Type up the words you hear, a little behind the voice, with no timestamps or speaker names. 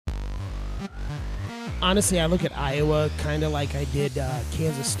Honestly, I look at Iowa kind of like I did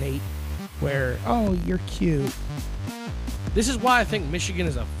Kansas State, where, oh, you're cute. This is why I think Michigan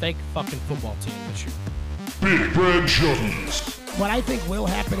is a fake fucking football team this year. Big Red Jones. What I think will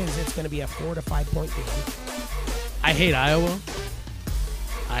happen is it's going to be a 4 to 5 point game. I hate Iowa.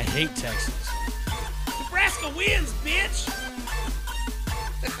 I hate Texas. Nebraska wins, bitch!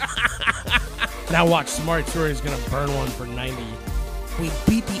 Now watch, Smart Story is going to burn one for 90. We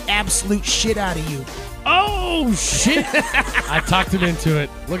beat the absolute shit out of you. Oh, shit. I talked him into it.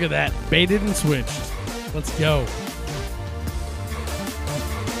 Look at that. Baited and switched. Let's go.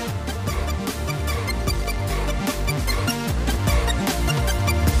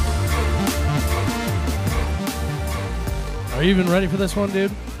 Are you even ready for this one,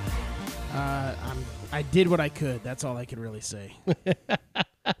 dude? I did what I could. That's all I can really say.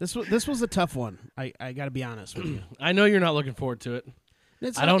 This was a tough one. I got to be honest with you. I know you're not looking forward to it.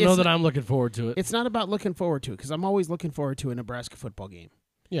 I don't know that I'm looking forward to it. It's not about looking forward to it, because I'm always looking forward to a Nebraska football game.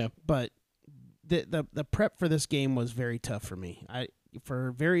 Yeah. But the prep for this game was very tough for me.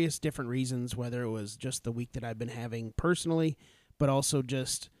 For various different reasons, whether it was just the week that I've been having personally, but also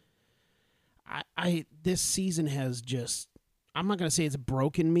just this season has just, I'm not going to say it's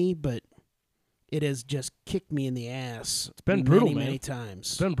broken me, but it has just kicked me in the ass. It's been brutal, many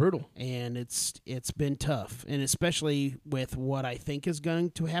times. It's been brutal. And it's been tough, and especially with what I think is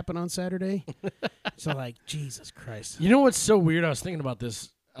going to happen on Saturday. So, like, Jesus Christ. You know what's so weird? I was thinking about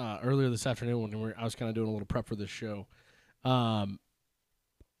this earlier this afternoon when I was kind of doing a little prep for this show. Do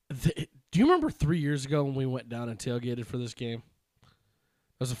you remember 3 years ago when we went down and tailgated for this game?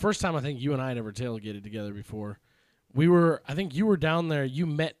 It was the first time I think you and I had ever tailgated together before. I think you were down there. You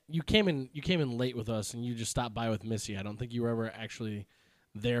came in late with us, and you just stopped by with Missy. I don't think you were ever actually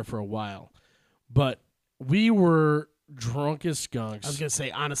there for a while. But we were drunk as skunks. I was going to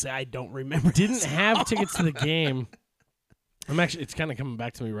say, honestly, I don't remember. Didn't have tickets to the game. It's kind of coming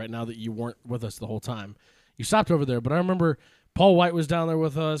back to me right now that you weren't with us the whole time. You stopped over there, but I remember Paul White was down there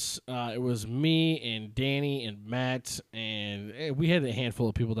with us. It was me and Danny and Matt, and we had a handful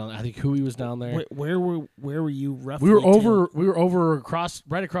of people down there. I think Huey was down there. Where were you roughly? We were over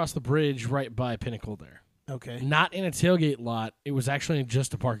right across the bridge, right by Pinnacle there. Okay. Not in a tailgate lot. It was actually in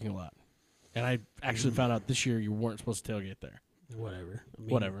just a parking lot. And I actually found out this year you weren't supposed to tailgate there.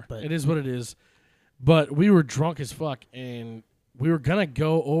 Whatever. But it is what it is. But we were drunk as fuck, and we were gonna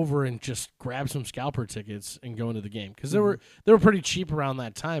go over and just grab some scalper tickets and go into the game because they were pretty cheap around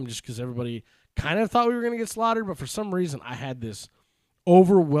that time, just because everybody kind of thought we were gonna get slaughtered. But for some reason, I had this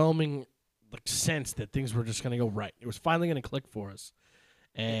overwhelming sense that things were just gonna go right. It was finally gonna click for us.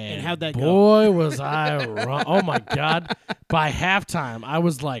 And how'd that go? Boy, was I wrong. Oh my God! By halftime, I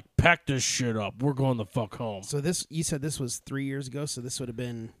was like, "Pack this shit up. We're going the fuck home." So you said this was 3 years ago. So this would have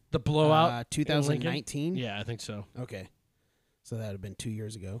been the blowout, 2019. Yeah, I think so. Okay. So that would have been 2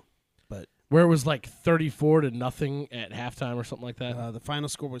 years ago, but where it was like 34-0 at halftime or something like that. The final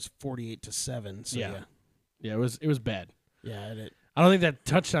score was 48-7. So yeah, it was bad. Yeah, I don't think that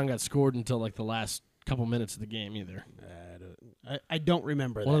touchdown got scored until like the last couple minutes of the game either. I don't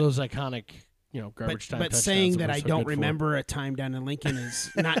remember one of those iconic, garbage time. But saying that I don't remember a time down in Lincoln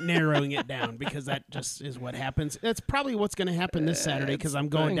is not narrowing it down, because that just is what happens. That's probably what's going to happen this Saturday, because I'm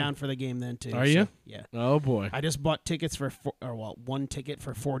going down for the game then too. Are you? Yeah. Oh boy. I just bought tickets one ticket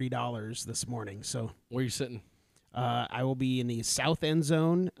for $40 this morning. So where are you sitting? I will be in the south end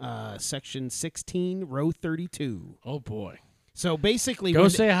zone, section 16, row 32. Oh boy. So basically, go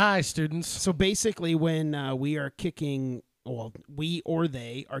say hi, students. So basically, when we are kicking. Well, we or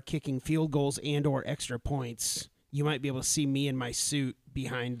they are kicking field goals and or extra points, you might be able to see me in my suit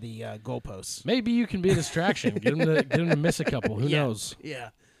behind the goalposts. Maybe you can be a distraction. Get him to miss a couple. Who knows? Yeah.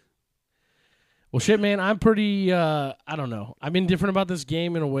 Well, shit, man, I'm pretty, I don't know. I'm indifferent about this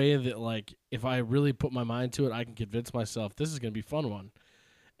game in a way that, like, if I really put my mind to it, I can convince myself this is going to be a fun one.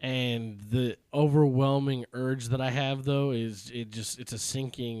 And the overwhelming urge that I have, though, is it's a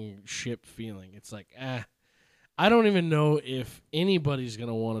sinking ship feeling. It's like, I don't even know if anybody's going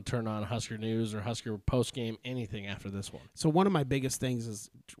to want to turn on Husker News or Husker postgame anything after this one. So one of my biggest things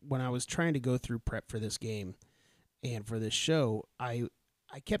is when I was trying to go through prep for this game and for this show, I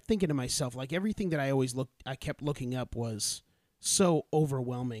kept thinking to myself, like, everything that I kept looking up was so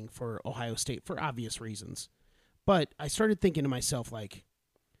overwhelming for Ohio State for obvious reasons. But I started thinking to myself, like,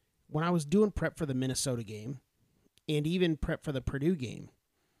 when I was doing prep for the Minnesota game and even prep for the Purdue game,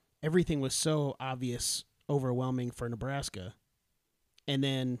 everything was so overwhelming for Nebraska, and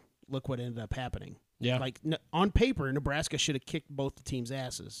then look what ended up happening. Yeah, like on paper, Nebraska should have kicked both the teams'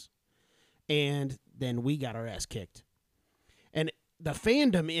 asses, and then we got our ass kicked. And the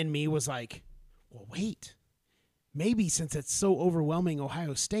fandom in me was like, well, wait. Maybe since it's so overwhelming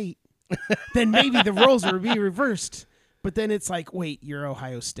Ohio State, then maybe the roles will be reversed. But then it's like, wait, you're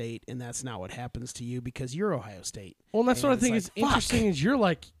Ohio State, and that's not what happens to you because you're Ohio State. Well, and that's what I think is fuck. interesting is you're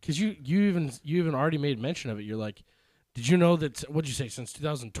like, because you even already made mention of it. You're like, did you know that, what'd you say, since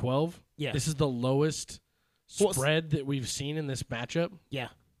 2012? Yeah. This is the lowest spread that we've seen in this matchup? Yeah.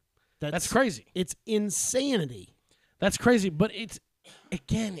 That's crazy. It's insanity. That's crazy. But it's,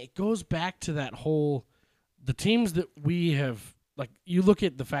 again, it goes back to that whole, the teams that we have, like, you look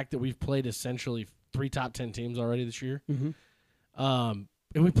at the fact that we've played essentially 3 top 10 teams already this year. Mm-hmm.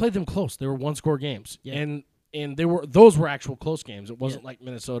 And we played them close. They were 1-score games. Yeah. And those were actual close games. It wasn't like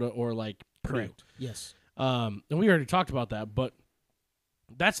Minnesota or like Purdue. Correct. Yes. And we already talked about that, but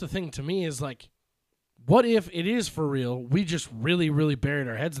that's the thing to me is like, what if it is for real? We just really, really buried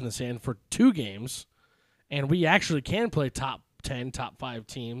our heads in the sand for 2 games, and we actually can play top 10, top 5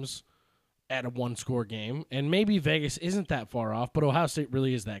 teams at a 1-score game, and maybe Vegas isn't that far off, but Ohio State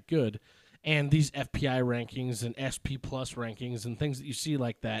really is that good. And these FPI rankings and SP Plus rankings and things that you see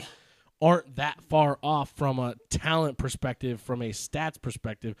like that aren't that far off from a talent perspective, from a stats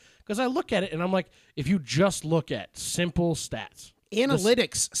perspective. Because I look at it and I'm like, if you just look at simple stats.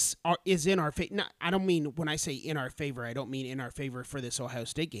 Analytics is in our favor. I don't mean when I say in our favor, I don't mean in our favor for this Ohio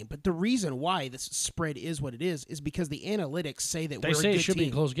State game. But the reason why this spread is what it is because the analytics say that we're a good team. They say it should be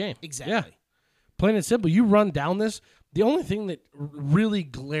a close game. Exactly. Yeah. Plain and simple. You run down this. The only thing that really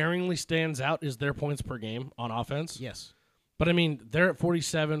glaringly stands out is their points per game on offense. Yes. But, I mean, they're at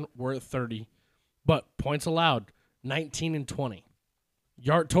 47. We're at 30. But points allowed, 19 and 20.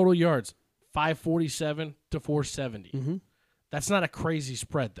 Total yards, 547 to 470. Mm-hmm. That's not a crazy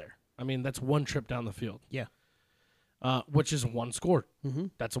spread there. I mean, that's one trip down the field. Yeah. Which is 1 score. Mm-hmm.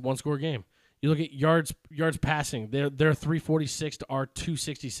 That's a 1-score game. You look at yards passing. They're 346 to our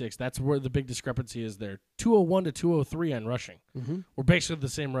 266. That's where the big discrepancy is there. 201 to 203 on rushing. Mm-hmm. We're basically the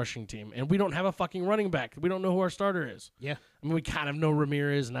same rushing team, and we don't have a fucking running back. We don't know who our starter is. Yeah. I mean, we kind of know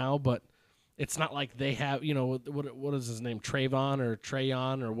Ramirez now, but it's not like they have, what is his name, Trayvon or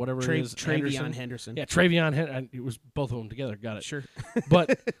Trayon or whatever it is. Travion Henderson. Yeah, Travion Henderson. It was both of them together. Got it. Sure.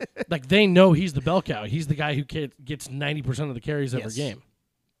 But, like, they know he's the bell cow. He's the guy who gets 90% of the carries every game.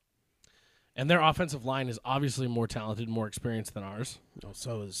 And their offensive line is obviously more talented, more experienced than ours. Oh,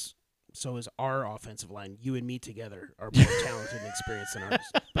 so is our offensive line. You and me together are more talented and experienced than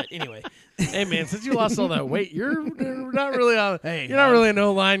ours. But anyway, hey man, since you lost all that weight, you're not really you're not really an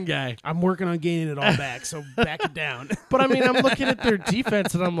O-line guy. I'm working on gaining it all back, so back it down. But I mean, I'm looking at their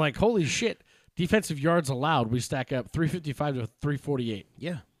defense and I'm like, holy shit! Defensive yards allowed, we stack up 355 to 348.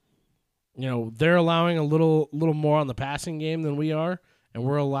 Yeah. They're allowing a little more on the passing game than we are. And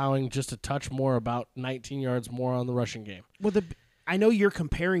we're allowing just a touch more, about 19 yards more on the rushing game. Well, I know you're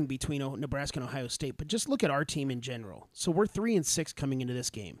comparing between Nebraska and Ohio State, but just look at our team in general. So we're 3-6 coming into this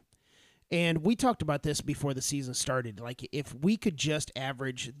game. And we talked about this before the season started. Like, if we could just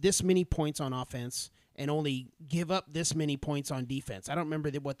average this many points on offense and only give up this many points on defense. I don't remember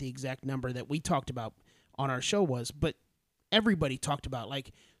what the exact number that we talked about on our show was, but everybody talked about,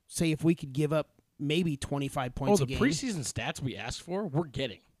 like, say if we could give up maybe 25 points a game. The preseason stats we asked for, we're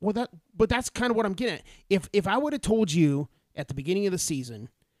getting. Well, but that's kind of what I'm getting at. If I would have told you at the beginning of the season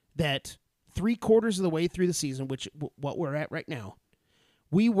that 3/4 of the way through the season, which what we're at right now,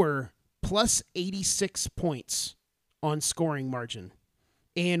 we were plus 86 points on scoring margin,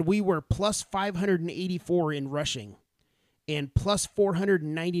 and we were plus 584 in rushing, and plus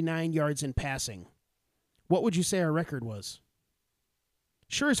 499 yards in passing, what would you say our record was?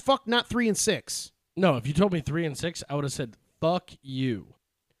 Sure as fuck not 3-6. No, if you told me 3-6, I would have said, fuck you.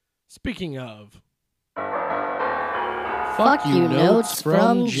 Speaking of... Fuck you notes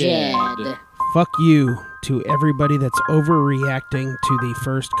from Jed. Fuck you to everybody that's overreacting to the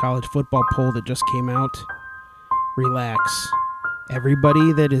first college football poll that just came out. Relax.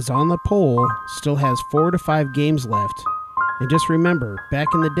 Everybody that is on the poll still has 4 to 5 games left. And just remember, back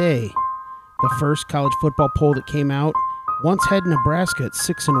in the day, the first college football poll that came out once had Nebraska at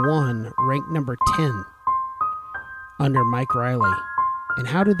 6-1, ranked number 10 under Mike Riley. And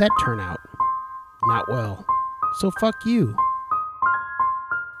how did that turn out? Not well. So fuck you.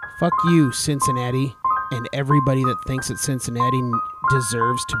 Fuck you, Cincinnati, and everybody that thinks that Cincinnati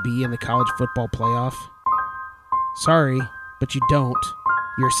deserves to be in the college football playoff. Sorry, but you don't.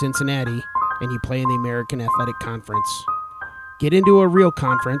 You're Cincinnati, and you play in the American Athletic Conference. Get into a real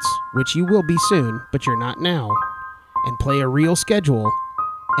conference, which you will be soon, but you're not now, and play a real schedule,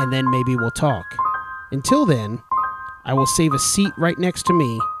 and then maybe we'll talk. Until then, I will save a seat right next to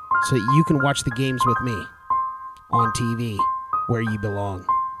me so that you can watch the games with me on TV, where you belong.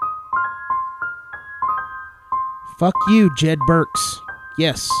 Fuck you, Jed Burks.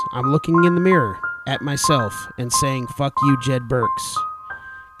 Yes, I'm looking in the mirror at myself and saying, fuck you, Jed Burks.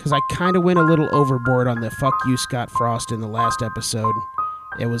 Because I kind of went a little overboard on the fuck you, Scott Frost in the last episode.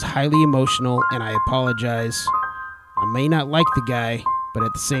 It was highly emotional, and I apologize. I may not like the guy, but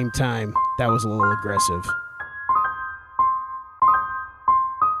at the same time, that was a little aggressive.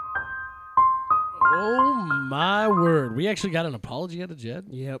 Oh, my word. We actually got an apology out of Jed?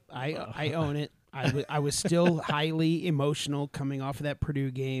 Yep, I own it. I was still highly emotional coming off of that Purdue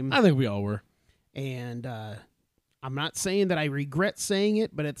game. I think we all were. And I'm not saying that I regret saying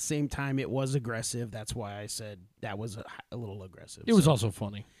it, but at the same time, it was aggressive. That's why I said that was a little aggressive. It was also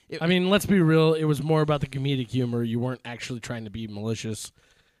funny. I mean, let's be real. It was more about the comedic humor. You weren't actually trying to be malicious.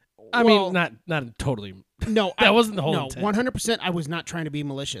 I mean, not totally. No, that wasn't the whole No, intent. 100%. I was not trying to be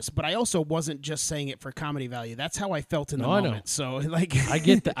malicious, but I also wasn't just saying it for comedy value. That's how I felt in the moment. I know. So, like, I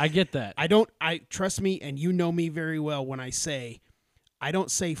get that. I get that. I trust me, and you know me very well when I say. I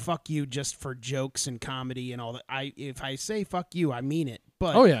don't say fuck you just for jokes and comedy and all that. If I say fuck you, I mean it.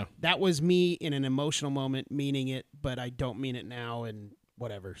 But that was me in an emotional moment meaning it, but I don't mean it now and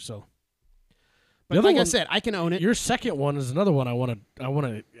whatever. So, but like I said, I can own it. Your second one is another one I want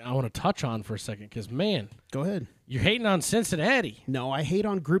to touch on for a second because man, go ahead. You're hating on Cincinnati. No, I hate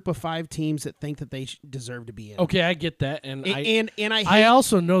on group of 5 teams that think that they deserve to be in. Okay, I get that, and I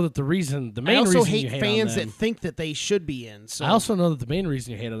also know that the main reason you hate fans on them, that think that they should be in. So I also know that the main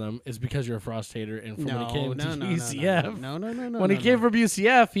reason you hate on them is because you're a Frost hater, and when he came to UCF, no. When he came from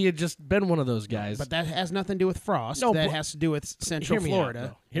UCF, he had just been one of those guys. But that has nothing to do with Frost. No, that has to do with Central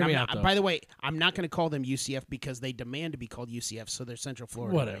Florida. Hear me out, though. By the way, I'm not going to call them UCF because they demand to be called UCF, so they're Central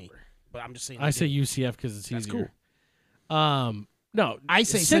Florida. Whatever. But I'm just saying. I say UCF because it's That's easier. Cool. No, I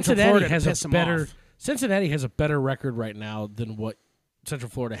say Cincinnati has piss a them better. off. Cincinnati has a better record right now than what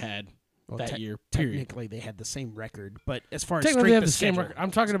Central Florida had that year. Period. Technically, they had the same record, but as far as Technically, they strength have of the same schedule, record.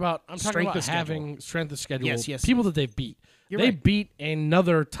 I'm talking about Strength of having strength of schedule. Yes. People that they've beat. They right. beat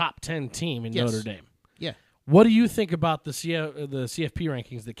another top 10 team in Notre Dame. Yeah. What do you think about the CFP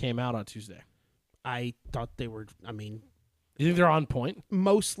rankings that came out on Tuesday? I thought they were. I mean, you think they're on point?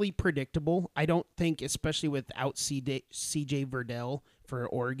 Mostly predictable. I don't think, especially without C.J. Verdell for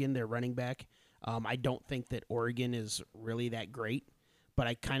Oregon, their running back, I don't think that Oregon is really that great. But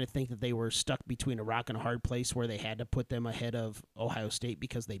I kind of think that they were stuck between a rock and a hard place where they had to put them ahead of Ohio State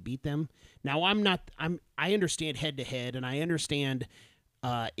because they beat them. Now, I understand head-to-head, and I understand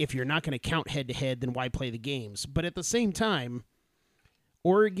if you're not going to count head-to-head, then why play the games? But at the same time,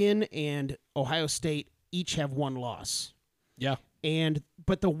 Oregon and Ohio State each have one loss. Yeah.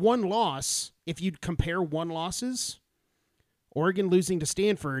 But the one loss, if you'd compare one losses, Oregon losing to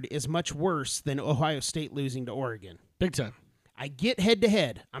Stanford is much worse than Ohio State losing to Oregon. Big time. I get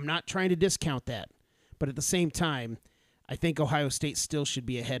head-to-head. I'm not trying to discount that. But at the same time, I think Ohio State still should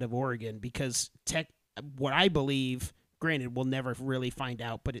be ahead of Oregon because what I believe, granted, we'll never really find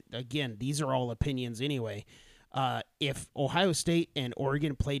out, but again, these are all opinions anyway. If Ohio State and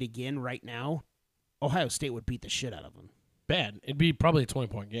Oregon played again right now, Ohio State would beat the shit out of them. Bad. It'd be probably a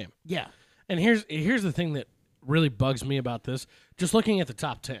 20-point game. Yeah. And here's the thing that really bugs me about this. Just looking at the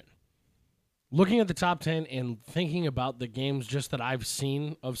top 10. Looking at the top 10 and thinking about the games just that I've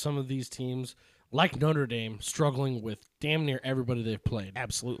seen of some of these teams, like Notre Dame, struggling with damn near everybody they've played.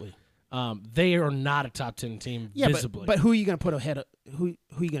 Absolutely. They are not a top 10 team visibly. But who are you going to put ahead of? Who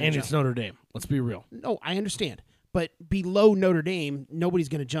are you going to And jump? it's Notre Dame. Let's be real. No, I understand. But below Notre Dame, nobody's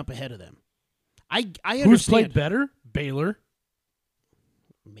going to jump ahead of them. I understand. Who's played better? Baylor.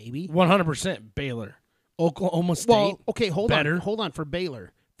 Maybe. 100% Baylor. Oklahoma State. Well, okay, hold on for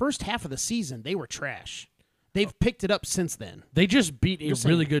Baylor. First half of the season, they were trash. They've picked it up since then. They just beat a saying-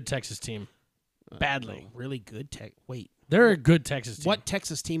 really good Texas team. Badly. Really good Wait. They're a good Texas team. What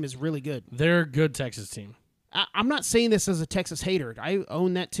Texas team is really good? They're a good Texas team. I'm not saying this as a Texas hater. I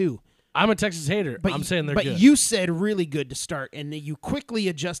own that too. I'm a Texas hater. But I'm saying they're but good. you said really good to start, and then you quickly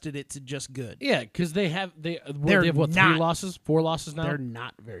adjusted it to just good. Yeah, because they have They're what, not- 3 losses? 4 losses now? They're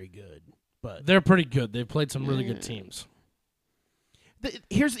not very good, but They're pretty good. They've played some really good teams.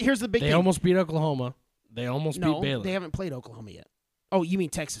 here's the big They thing. almost beat Oklahoma. They almost beat Baylor. They haven't played Oklahoma yet. Oh, you mean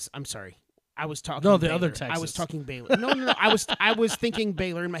Texas? I'm sorry. I was talking. No, the Baylor. other I was Texas. talking Baylor. No. I was thinking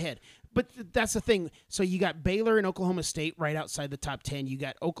Baylor in my head. But that's the thing. So you got Baylor and Oklahoma State right outside the top 10. You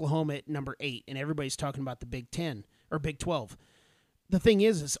got Oklahoma at number 8, and everybody's talking about the Big 10 or Big 12. The thing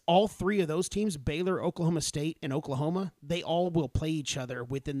is all 3 of those teams, Baylor, Oklahoma State, and Oklahoma, they all will play each other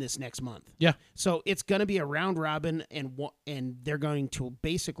within this next month. Yeah. So it's going to be a round robin, and they're going to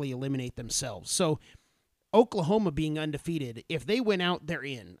basically eliminate themselves. So Oklahoma being undefeated, if they win out, they're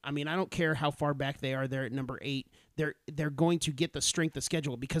in. I mean, I don't care how far back they are. They're at number 8. They're going to get the strength of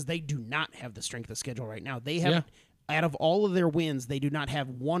schedule because they do not have the strength of schedule right now. They have, out of all of their wins, they do not have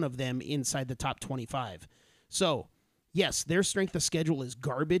one of them inside the top 25. So, yes, their strength of schedule is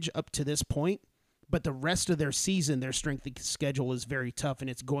garbage up to this point, but the rest of their season, their strength of schedule is very tough, and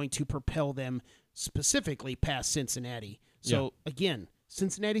it's going to propel them specifically past Cincinnati. So, again,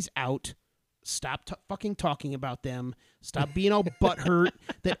 Cincinnati's out. Stop fucking talking about them. Stop being all butthurt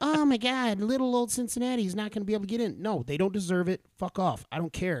that, oh, my God, little old Cincinnati's not going to be able to get in. No, they don't deserve it. Fuck off. I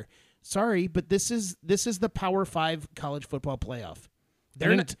don't care. Sorry, but this is the Power 5 college football playoff.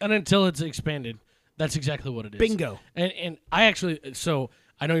 And until it's expanded, that's exactly what it is. Bingo. And I actually, so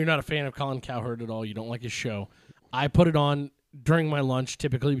I know you're not a fan of Colin Cowherd at all. You don't like his show. I put it on during my lunch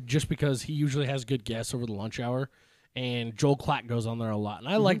typically just because he usually has good guests over the lunch hour. And Joel Klatt goes on there a lot. And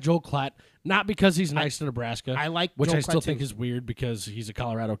I like Joel Klatt, not because he's nice to Nebraska. I like which Joel I still Klatt think too. is weird because he's a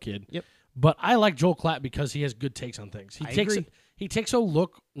Colorado kid. Yep. But I like Joel Klatt because he has good takes on things. He takes a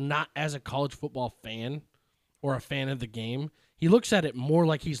look not as a college football fan or a fan of the game. He looks at it more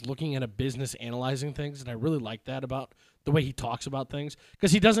like he's looking at a business analyzing things, and I really like that about the way he talks about things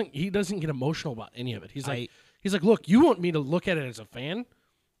because he doesn't get emotional about any of it. He's like, look, you want me to look at it as a fan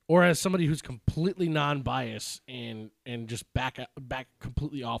or as somebody who's completely non-biased and just back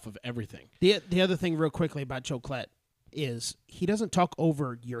completely off of everything. The other thing real quickly about Joe Klatt is he doesn't talk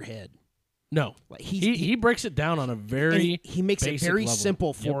over your head. No. Like he breaks it down on a very he makes it very level.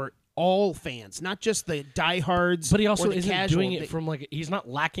 simple for all fans, not just the diehards. But he also or the isn't casual. doing it from he's not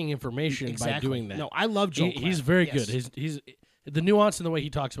lacking information by doing that. No, I love Joe Klatt. He's very Yes. good. He's the nuance in the way he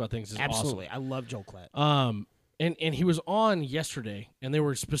talks about things is Absolutely. awesome. I love Joe Klatt. And he was on yesterday, and they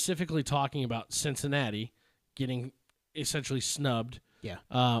were specifically talking about Cincinnati getting essentially snubbed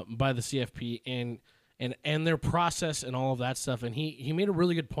by the CFP and their process and all of that stuff. And he made a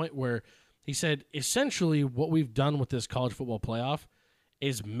really good point where he said, essentially what we've done with this college football playoff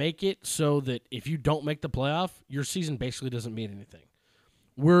is make it so that if you don't make the playoff, your season basically doesn't mean anything.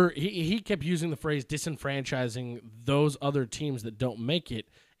 He kept using the phrase disenfranchising those other teams that don't make it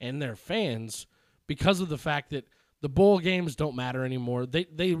and their fans because of the fact that the bowl games don't matter anymore.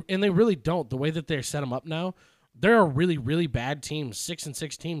 They really don't. The way that they're set them up now, there are really, really bad teams,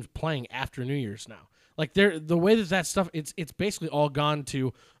 6-6 teams playing after New Year's now. Like the way that stuff, it's basically all gone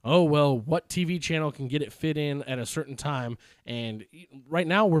to, oh, well, what TV channel can get it fit in at a certain time? And right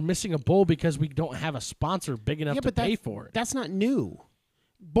now we're missing a bowl because we don't have a sponsor big enough to pay for it. That's not new.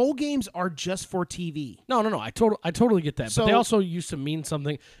 Bowl games are just for TV. No. I totally get that. But they also used to mean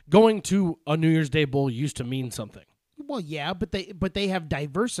something. Going to a New Year's Day bowl used to mean something. Well, yeah, but they have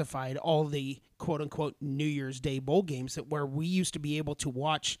diversified all the quote unquote New Year's Day bowl games where we used to be able to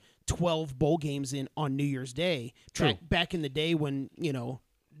watch 12 bowl games on New Year's Day. True. Back in the day when,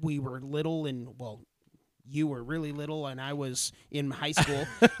 we were little and you were really little and I was in high school.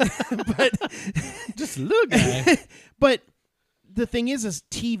 But just a little guy. But the thing is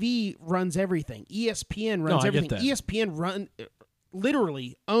TV runs everything. ESPN runs everything. I get that. ESPN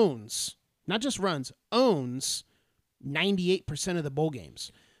literally owns, not just runs, owns 98% of the bowl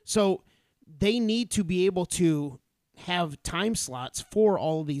games. So they need to be able to have time slots for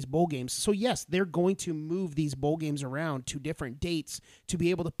all of these bowl games. So yes, they're going to move these bowl games around to different dates to be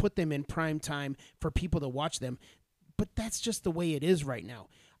able to put them in prime time for people to watch them. But that's just the way it is right now.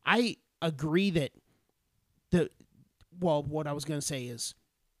 I agree that what I was going to say is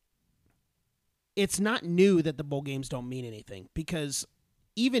it's not new that the bowl games don't mean anything because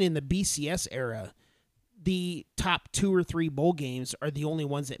even in the BCS era, the top 2 or 3 bowl games are the only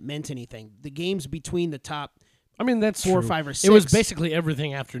ones that meant anything. The games between the top that's 4 or true. 5 or 6. It was basically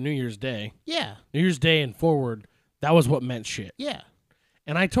everything after New Year's Day. Yeah. New Year's Day and forward, that was what meant shit. Yeah.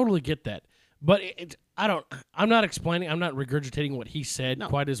 And I totally get that. But I'm not explaining, I'm not regurgitating what he said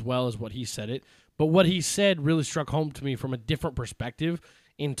quite as well as what he said it. But what he said really struck home to me from a different perspective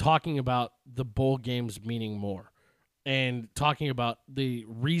in talking about the bowl games meaning more and talking about the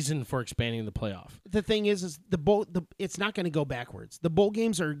reason for expanding the playoff. The thing is it's not going to go backwards. The bowl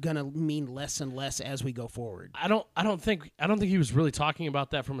games are going to mean less and less as we go forward. I don't think he was really talking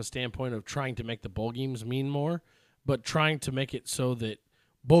about that from a standpoint of trying to make the bowl games mean more, but trying to make it so that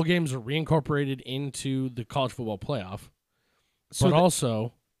bowl games are reincorporated into the college football playoff. But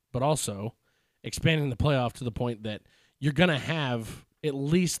also expanding the playoff to the point that you're going to have at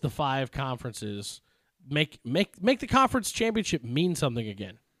least the 5 conferences make the conference championship mean something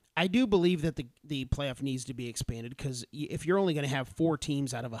again. I do believe that the playoff needs to be expanded because if you're only going to have 4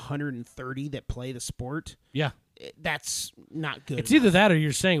 teams out of 130 that play the sport, that's not good. It's either that or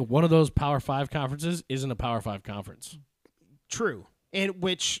you're saying one of those Power 5 conferences isn't a Power 5 conference. True. And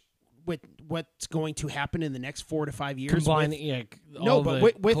which with what's going to happen in the next 4 to 5 years. Combine, no,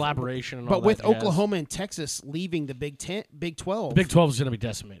 but with collaboration and but all with that jazz. Oklahoma and Texas leaving the Big 12. The Big 12 is going to be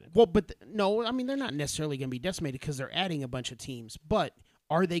decimated. Well, but no, I mean they're not necessarily going to be decimated because they're adding a bunch of teams. But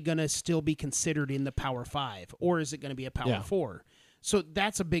are they going to still be considered in the Power 5, or is it going to be a Power 4? So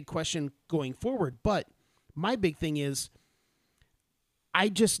that's a big question going forward. But my big thing is, I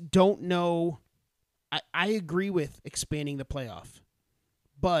just don't know. I agree with expanding the playoff,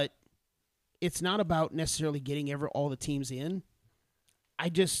 but it's not about necessarily getting all the teams in. I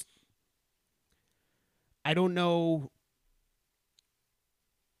don't know.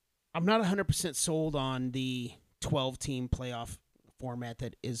 I'm not 100% sold on the 12-team playoff format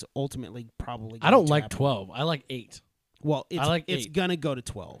that is ultimately probably going I don't to like happen. 12. I like 8. Well, it's 8. going to go to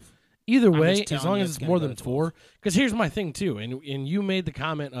 12. Either I'm way, just as telling long you as it's it's gonna more go than to 4. Because here's my thing, too, and you made the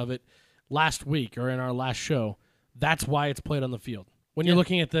comment of it last week or in our last show. That's why it's played on the field. When you're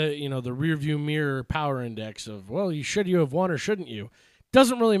looking at the rear view mirror power index of, well, should you have won or shouldn't you?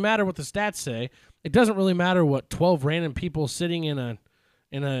 Doesn't really matter what the stats say. It doesn't really matter what 12 random people sitting in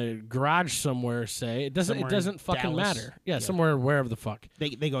a garage somewhere say. It doesn't. Somewhere It doesn't fucking Dallas. matter. Yeah, somewhere wherever the fuck.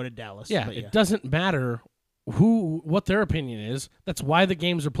 They go to Dallas. Yeah, but it doesn't matter what their opinion is. That's why the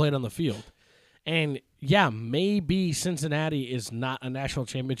games are played on the field. And yeah, maybe Cincinnati is not a national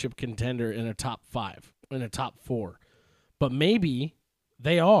championship contender in a top 5, in a top 4, but maybe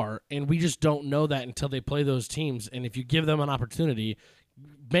they are, and we just don't know that until they play those teams. And if you give them an opportunity,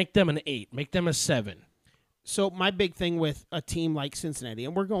 make them an 8, make them a 7. So my big thing with a team like Cincinnati,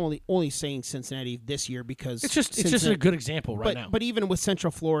 and we're only saying Cincinnati this year because It's just a good example now. But even with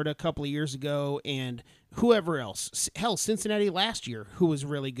Central Florida a couple of years ago and whoever else, hell, Cincinnati last year, who was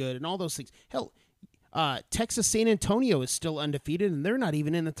really good, and all those things. Hell, Texas San Antonio is still undefeated, and they're not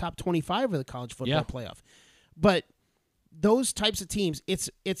even in the top 25 of the college football playoff. But those types of teams,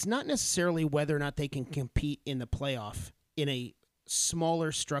 it's not necessarily whether or not they can compete in the playoff in a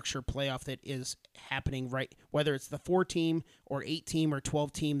smaller structure playoff that is happening right, whether it's the 4-team or 8-team or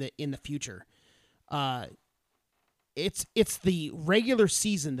 12-team that in the future. It's the regular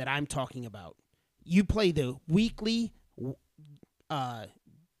season that I'm talking about. You play the weekly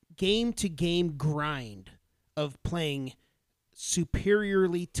game-to-game grind of playing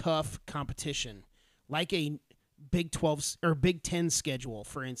superiorly tough competition, like a Big 12 or Big 10 schedule,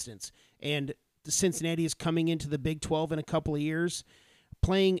 for instance, and the Cincinnati is coming into the Big 12 in a couple of years,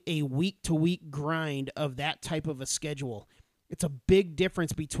 playing a week-to-week grind of that type of a schedule. It's a big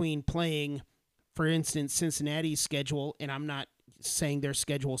difference between playing, for instance, Cincinnati's schedule, and I'm not saying their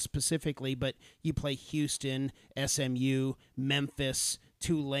schedule specifically, but you play Houston, SMU, Memphis,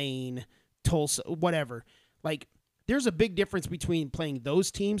 Tulane, Tulsa, whatever. Like, there's a big difference between playing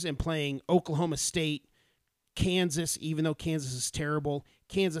those teams and playing Oklahoma State, Kansas, even though Kansas is terrible,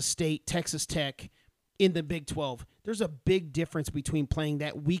 Kansas State, Texas Tech in the Big 12. There's a big difference between playing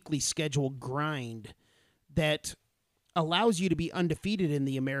that weekly schedule grind that allows you to be undefeated in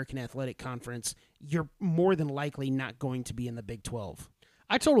the American Athletic Conference. You're more than likely not going to be in the Big 12.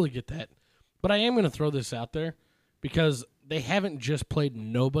 I totally get that. But I am going to throw this out there because they haven't just played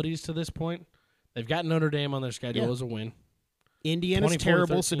nobodies to this point. They've got Notre Dame on their schedule as a win. Indiana's 24-13.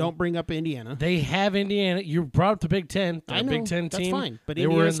 terrible, so don't bring up Indiana. They have Indiana. You brought up the Big Ten. I know, Big Ten that's team. fine, but they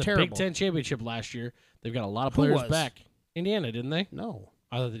were in Indiana's the terrible. Big Ten championship last year. They've got a lot of Who players was? back. Indiana, didn't they? No.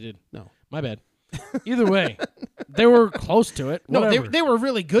 I thought they did. No. My bad. Either way, they were close to it. No, Whatever. they were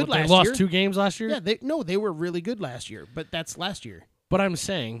really good last year. They lost 2 games last year? Yeah, they were really good last year, but that's last year. But I'm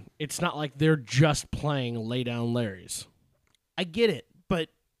saying it's not like they're just playing lay down Larrys. I get it, but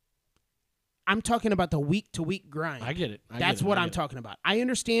I'm talking about the week-to-week grind. I get it. That's what I'm talking about. I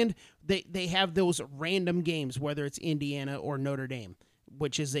understand they have those random games, whether it's Indiana or Notre Dame,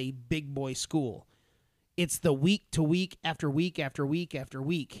 which is a big boy school. It's the week-to-week after week after week after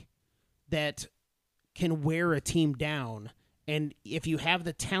week that can wear a team down. And if you have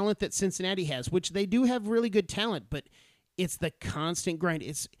the talent that Cincinnati has, which they do have really good talent, but it's the constant grind.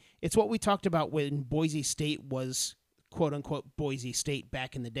 It's what we talked about when Boise State was quote-unquote Boise State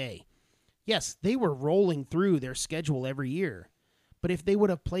back in the day. Yes, they were rolling through their schedule every year, but if they would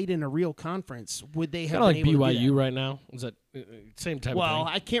have played in a real conference, would they have Kind of been like able to do BYU that? right now. Is that same type of Well,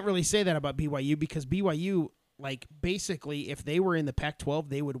 thing? I can't really say that about BYU because BYU, like, basically, if they were in the Pac-12,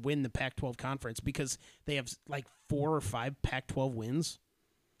 they would win the Pac-12 conference because they have, like, 4 or 5 Pac-12 wins.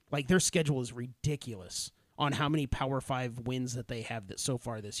 Like, their schedule is ridiculous on how many Power 5 wins that they have so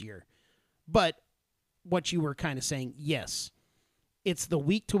far this year. But what you were kind of saying, yes, it's the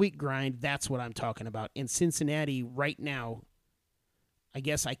week-to-week grind. That's what I'm talking about. In Cincinnati right now, I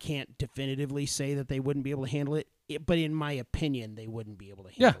guess I can't definitively say that they wouldn't be able to handle it, but in my opinion, they wouldn't be able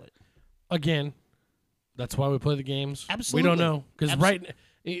to handle it. Again, that's why we play the games. Absolutely. We don't know. Because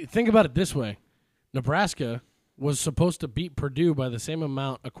think about it this way. Nebraska was supposed to beat Purdue by the same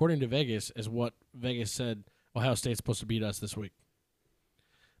amount, according to Vegas, as what Vegas said Ohio State's supposed to beat us this week.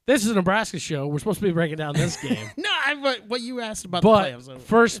 This is a Nebraska show. We're supposed to be breaking down this game. No, what you asked about but the playoffs.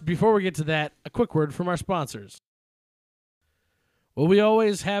 First, before we get to that, a quick word from our sponsors. Well, we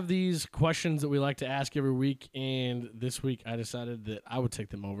always have these questions that we like to ask every week, and this week I decided that I would take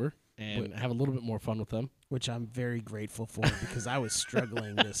them over and have a little bit more fun with them. Which I'm very grateful for because I was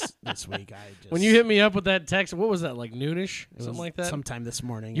struggling this week. When you hit me up with that text, what was that, like noonish? Something like that? Sometime this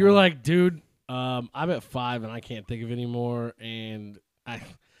morning. You were like, dude, I'm at 5 and I can't think of any more, and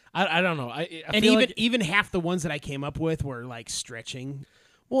I don't know. I and feel even half the ones that I came up with were like stretching.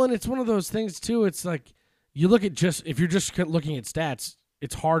 Well, and it's one of those things too. It's like you look at if you're just looking at stats,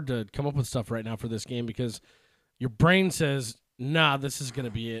 it's hard to come up with stuff right now for this game because your brain says, "Nah, this is going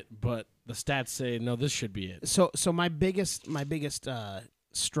to be it," but the stats say, "No, this should be it." So my biggest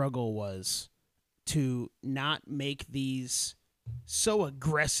struggle was to not make these so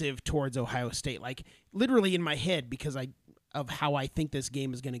aggressive towards Ohio State. Like literally in my head, because of how I think this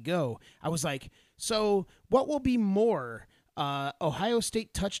game is going to go, I was like, so what will be more, Ohio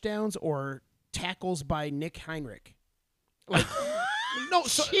State touchdowns or tackles by Nick Heinrich? Like, no,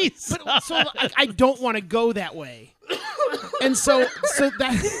 so I don't want to go that way, and so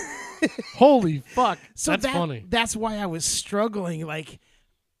that holy fuck, so that's funny. That's why I was struggling. Like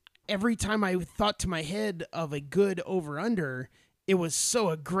every time I thought to my head of a good over under, it was so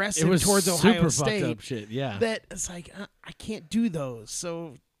aggressive towards Ohio State. Fucked up shit, yeah. That it's like I can't do those.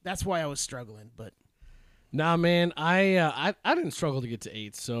 So that's why I was struggling. But nah, man, I didn't struggle to get to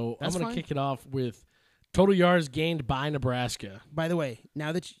 8, so that's I'm gonna fine. kick it off with total yards gained by Nebraska. By the way,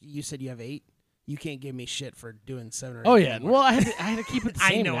 now that you said you have 8, you can't give me shit for doing 7 or 8. Oh yeah, anymore. well I had to keep it the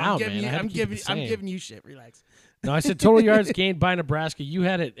same I know. now, I'm giving man. you shit. Relax. No, I said total yards gained by Nebraska. You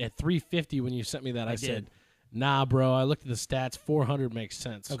had it at 350 when you sent me that. I said, nah, bro. I looked at the stats. 400 makes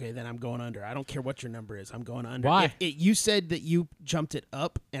sense. Okay, then I'm going under. I don't care what your number is. I'm going under. Why? You said that you jumped it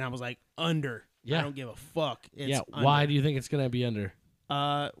up, and I was like, under. Yeah. I don't give a fuck. It's under. Why do you think it's going to be under?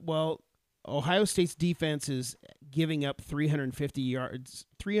 Well, Ohio State's defense is giving up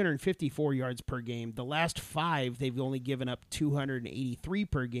 354 yards per game. The last 5, they've only given up 283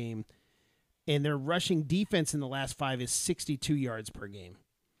 per game. And their rushing defense in the last 5 is 62 yards per game.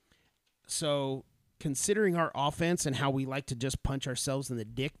 So, considering our offense and how we like to just punch ourselves in the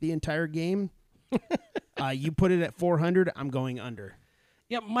dick the entire game, you put it at 400, I'm going under.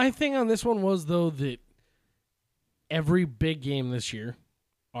 Yeah, my thing on this one was, though, that every big game this year,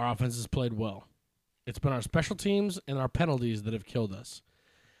 our offense has played well. It's been our special teams and our penalties that have killed us.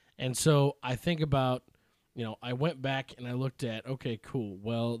 And so I think about, I went back and I looked at, okay, cool.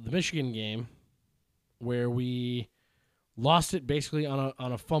 Well, the Michigan game where we lost it basically on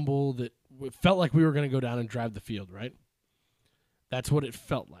a fumble that felt like we were going to go down and drive the field, right? That's what it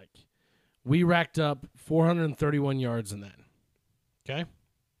felt like. We racked up 431 yards in that. Okay?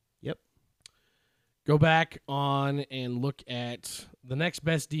 Yep. Go back on and look at the next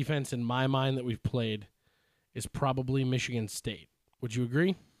best defense in my mind that we've played is probably Michigan State. Would you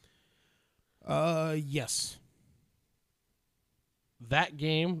agree? Yes. That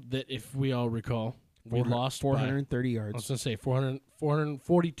game that, if we all recall, we lost 430 by, yards. I was going to say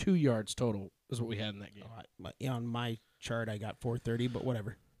 442 yards total is what we had in that game. On my chart, I got 430, but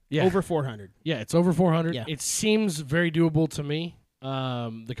whatever. Yeah. Over 400. Yeah, it's over 400. Yeah. It seems very doable to me.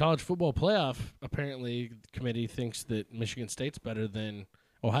 The college football playoff, apparently, the committee thinks that Michigan State's better than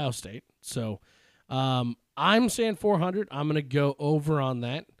Ohio State. So I'm saying 400. I'm going to go over on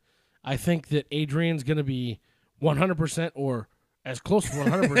that. I think that Adrian's going to be 100% or as close to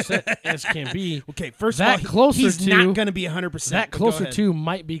 100% as can be. Okay, first that of all, he's to, not going to be 100%. That closer to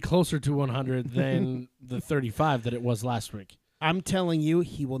might be closer to 100 than the 35 that it was last week. I'm telling you,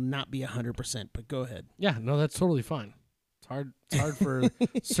 he will not be 100%, but go ahead. Yeah, no, that's totally fine. It's hard for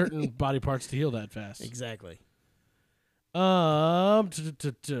certain body parts to heal that fast. Exactly. So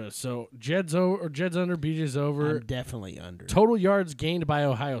Jed's over, or Jed's under, BJ's over. I'm definitely under. Total yards gained by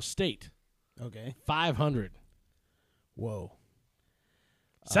Ohio State. Okay. 500. Whoa.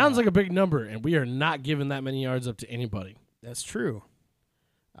 Sounds like a big number, and we are not giving that many yards up to anybody. That's true.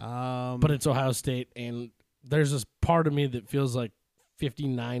 But it's Ohio State, and there's this part of me that feels like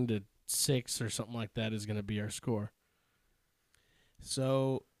 59-6 or something like that is going to be our score.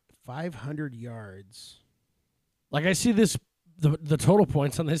 So 500 yards. Like I see this The total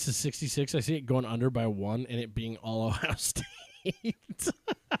points on this is 66. I see it going under by 1 and it being all Ohio State.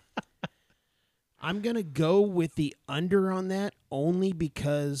 I'm going to go with the under on that only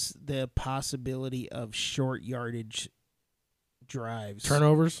because the possibility of short yardage drives.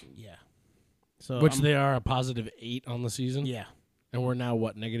 Turnovers, Yeah. So which they are a positive 8 on the season. Yeah. And we're now,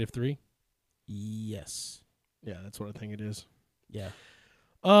 what, -3? Yes. Yeah, that's what I think it is. Yeah.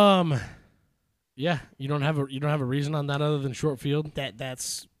 Yeah, you don't have a reason on that other than short field.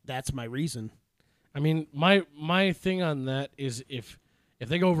 That's my reason. I mean, my thing on that is if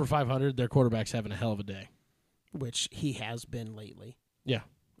they go over 500, their quarterback's having a hell of a day. Which he has been lately. Yeah.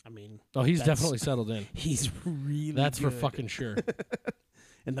 I mean, Oh, he's definitely settled in. He's really That's good. for fucking sure.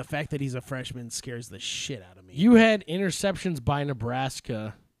 And the fact that he's a freshman scares the shit out of me. You had interceptions by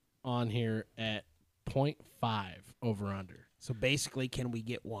Nebraska on here at 0.5 over under. So basically, can we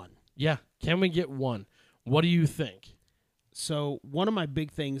get one? Yeah. Can we get one? What do you think? So one of my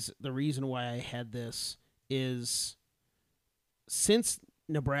big things, the reason why I had this is since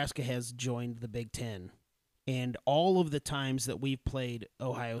Nebraska has joined the Big Ten, and all of the times that we've played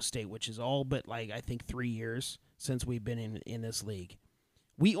Ohio State, which is all but I think 3 years since we've been in this league,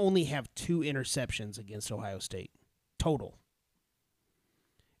 we only have 2 interceptions against Ohio State total.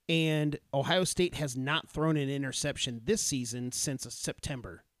 And Ohio State has not thrown an interception this season since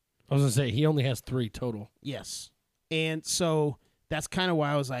September. I was going to say, he only has 3 total. Yes. And so that's kind of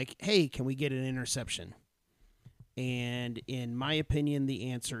why I was like, hey, can we get an interception? And in my opinion,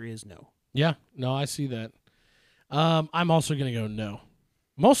 the answer is no. Yeah. No, I see that. I'm also going to go no.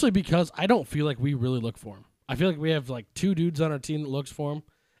 Mostly because I don't feel like we really look for him. I feel like we have 2 dudes on our team that looks for him,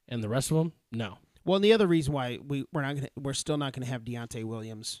 and the rest of them, no. Well, and the other reason why we're still not going to have Deontay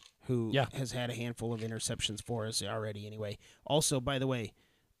Williams, who has had a handful of interceptions for us already anyway. Also, by the way,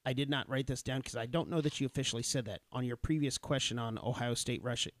 I did not write this down because I don't know that you officially said that. On your previous question on Ohio State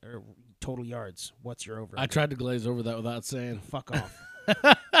rush or total yards, what's your over? I tried to glaze over that without saying. Fuck off.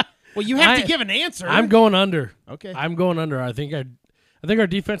 Well, you have to give an answer. I'm going under. Okay. I'm going under. I think our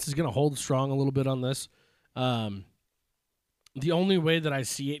defense is going to hold strong a little bit on this. The only way that I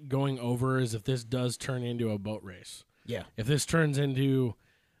see it going over is if this does turn into a boat race. Yeah. If this turns into,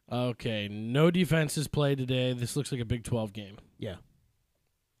 okay, no defenses played today, this looks like a Big 12 game. Yeah.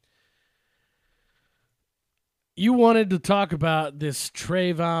 You wanted to talk about this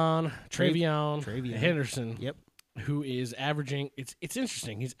Travion Henderson. Yep. Who is averaging, it's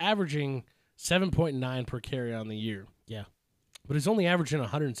interesting, he's averaging 7.9 per carry on the year. Yeah. But he's only averaging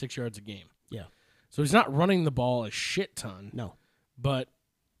 106 yards a game. Yeah. So he's not running the ball a shit ton. No. But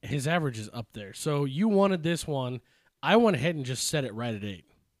his average is up there. So you wanted this one. I went ahead and just set it right at 8.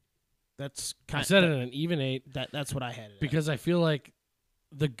 That's I set it at an even 8. That's what I had it because I feel like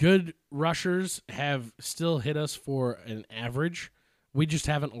the good rushers have still hit us for an average. We just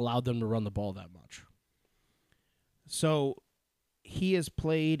haven't allowed them to run the ball that much. So he has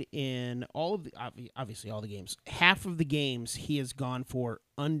played in obviously all the games. Half of the games he has gone for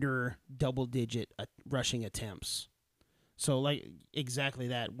under double-digit rushing attempts. So exactly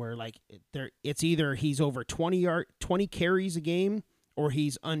that, where it's either he's over 20 carries a game or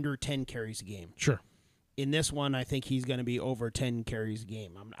he's under 10 carries a game. Sure. In this one, I think he's going to be over 10 carries a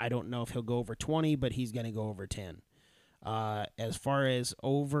game. I don't know if he'll go over 20, but he's going to go over 10. As far as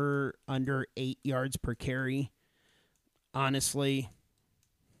under 8 yards per carry, honestly,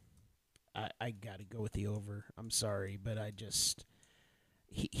 I got to go with the over. I'm sorry, but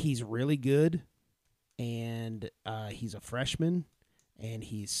he's really good, and he's a freshman, and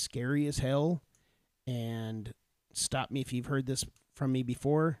he's scary as hell. And stop me if you've heard this from me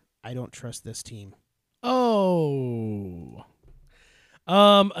before. I don't trust this team. Oh.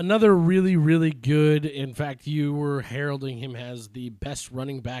 Another really, really good. In fact, you were heralding him as the best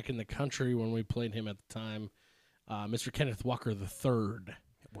running back in the country when we played him at the time. Mr. Kenneth Walker III.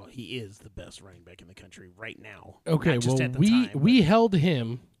 Well, he is the best running back in the country right now. Okay, Not just well, at the time, we held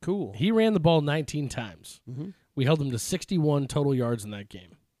him. Cool. He ran the ball 19 times. Mm-hmm. We held him to 61 total yards in that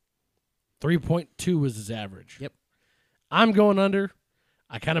game. 3.2 was his average. Yep. I'm going under.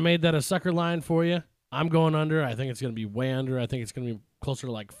 I kind of made that a sucker line for you. I'm going under. I think it's going to be way under. I think it's going to be closer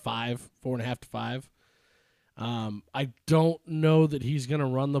to 4.5 to 5. I don't know that he's going to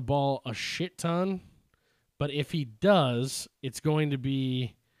run the ball a shit ton. But if he does, it's going to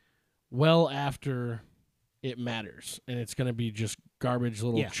be well after it matters. And it's going to be just garbage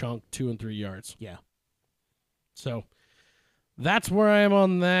little chunk 2 and 3 yards. Yeah. So that's where I am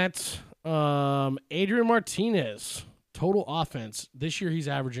on that. Adrian Martinez, total offense. This year he's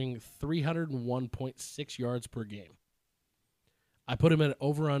averaging 301.6 yards per game. I put him at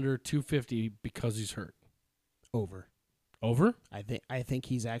over under 250 because he's hurt. Over. Over? I think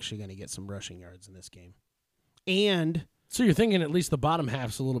he's actually going to get some rushing yards in this game. And So you're thinking at least the bottom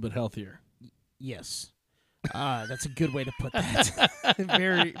half's a little bit healthier. yes. That's a good way to put that.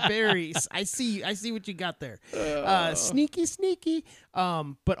 Very, very. I see what you got there. Sneaky.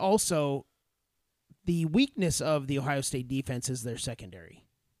 But also, the weakness of the Ohio State defense is their secondary.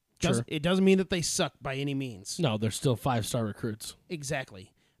 Sure. It doesn't mean that they suck by any means. No, they're still 5-star recruits.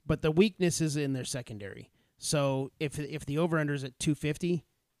 Exactly. But the weakness is in their secondary. So if the over-under is at 250,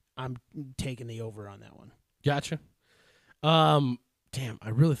 I'm taking the over on that one. Gotcha. Damn, I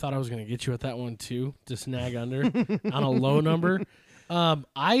really thought I was going to get you at that one too, to snag under on a low number.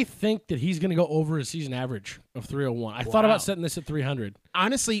 I think that he's going to go over his season average of 301. I thought about setting this at 300.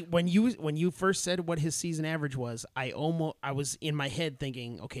 Honestly, when you first said what his season average was, I was in my head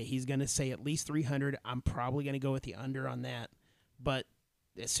thinking, okay, he's going to say at least 300. I'm probably going to go with the under on that. But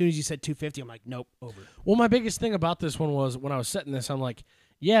as soon as you said 250, I'm like, nope, over. Well, my biggest thing about this one was when I was setting this, I'm like,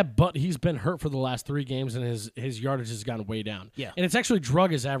 yeah, but he's been hurt for the last 3 games, and his yardage has gone way down. Yeah. And it's actually drug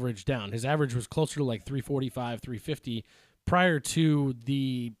his average down. His average was closer to like 345, 350 prior to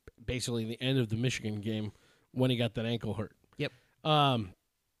basically the end of the Michigan game when he got that ankle hurt. Yep.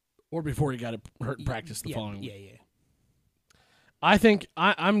 Or before he got it hurt in practice the following week. Yeah. I think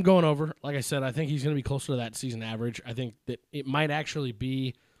I'm going over. Like I said, I think he's going to be closer to that season average. I think that it might actually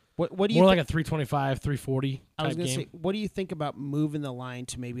be what do you more like a 325, 340 I was type going to game. say, what do you think about moving the line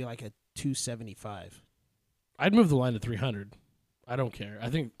to maybe like a 275? I'd move the line to 300. I don't care. I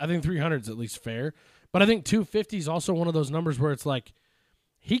think 300 is at least fair. But I think 250 is also one of those numbers where it's like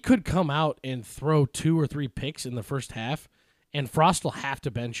he could come out and throw 2 or 3 picks in the first half, and Frost will have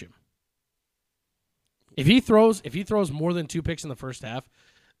to bench him. If he throws more than 2 picks in the first half,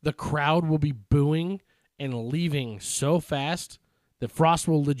 the crowd will be booing and leaving so fast that Frost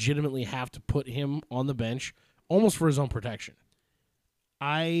will legitimately have to put him on the bench almost for his own protection.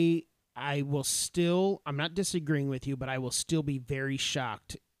 I will still, I'm not disagreeing with you, but I will still be very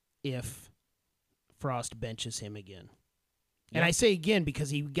shocked if Frost benches him again. Yep. And I say again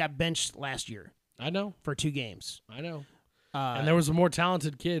because he got benched last year. I know. For 2 games. I know. And there was a more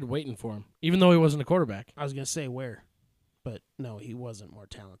talented kid waiting for him, even though he wasn't a quarterback. I was going to say where, but no, he wasn't more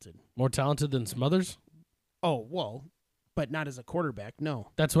talented. More talented than Smothers? Oh, well, but not as a quarterback, no.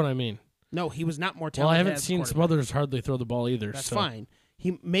 That's what I mean. No, he was not more talented. Well, I haven't seen Smothers hardly throw the ball either. That's fine.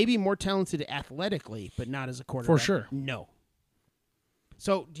 He may be more talented athletically, but not as a quarterback. For sure. No.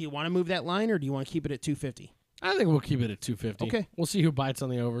 So, do you want to move that line, or do you want to keep it at 250? I think we'll keep it at 250. Okay. We'll see who bites on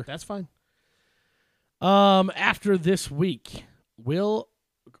the over. That's fine. After this week,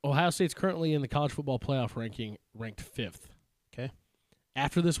 Ohio State's currently in the college football playoff ranking, ranked 5th. Okay.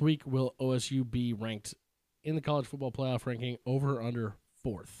 After this week, will OSU be ranked in the college football playoff ranking over or under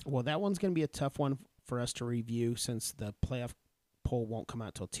 4th? Well, that one's going to be a tough one for us to review since the playoff poll won't come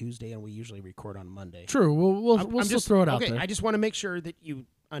out till Tuesday, and we usually record on Monday. True. We'll still throw it out there. I just want to make sure that you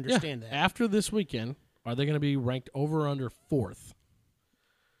understand that. After this weekend, are they going to be ranked over or under 4th?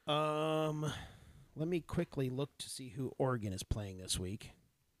 Let me quickly look to see who Oregon is playing this week.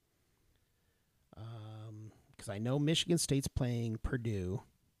 Because I know Michigan State's playing Purdue.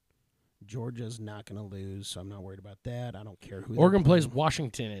 Georgia's not going to lose, so I'm not worried about that. I don't care who. Oregon plays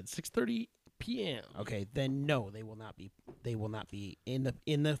Washington at 6:30 p.m. Okay, then no, they will not be. They will not be in the.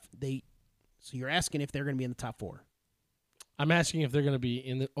 So you're asking if they're going to be in the top 4? I'm asking if they're going to be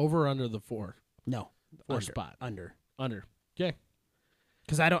in the over or under the 4. No, 4 spot. Under. Okay.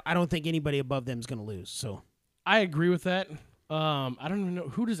 Because I don't think anybody above them is going to lose. So I agree with that. I don't even know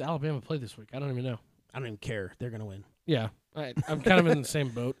who does Alabama play this week. I don't even know. I don't even care. They're going to win. Yeah, I'm kind of in the same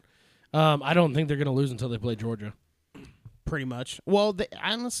boat. I don't think they're going to lose until they play Georgia. Pretty much. Well,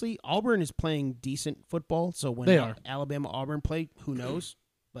 honestly, Auburn is playing decent football. So when they are. Alabama Auburn play, who knows?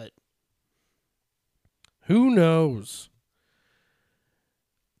 But who knows?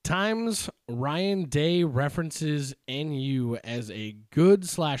 Times Ryan Day references NU as a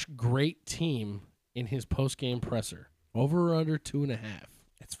good/great team in his post-game presser. Over or under 2.5.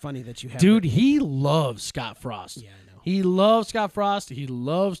 It's funny that you have. Dude, he loves Scott Frost. Yeah, I know. He loves Scott Frost. He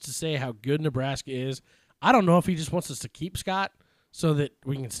loves to say how good Nebraska is. I don't know if he just wants us to keep Scott so that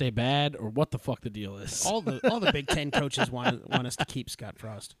we can stay bad or what the fuck the deal is. All the Big Ten coaches want us to keep Scott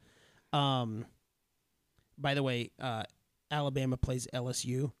Frost. By the way, Alabama plays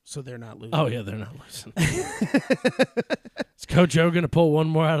LSU, so they're not losing. Oh, yeah, they're not losing. Is Coach O going to pull one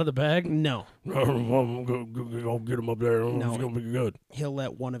more out of the bag? No. Go get him up there. No. It's going to be good. He'll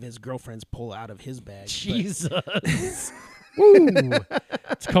let one of his girlfriends pull out of his bag. Jesus. Woo.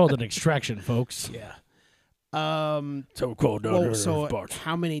 It's called an extraction, folks. Yeah. So cold. Well, so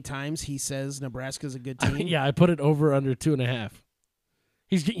how many times he says Nebraska's a good team? Yeah, I put it over under 2.5.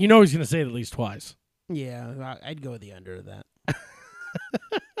 He's going to say it at least twice. Yeah, I'd go with the under of that.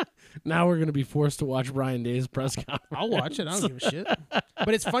 Now we're going to be forced to watch Brian Day's press conference. I'll watch it. I don't give a shit.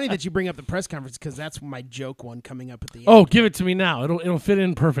 But it's funny that you bring up the press conference because that's my joke one coming up at the end. Oh, give it to me now. It'll fit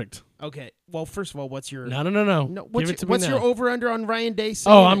in perfect. Okay. Well, first of all, what's your No. What's your over under on Ryan Day?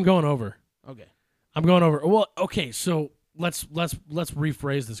 Oh, I'm going over. Okay. I'm going over. Well, okay. So let's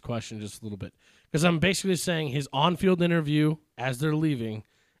rephrase this question just a little bit because I'm basically saying his on-field interview as they're leaving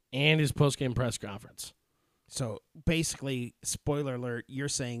and his post-game press conference. So basically, spoiler alert, you're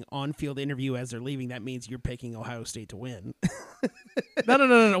saying on-field interview as they're leaving. That means you're picking Ohio State to win.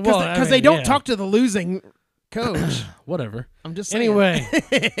 No. Well, because they don't talk to the losing coach. Whatever. I'm just saying.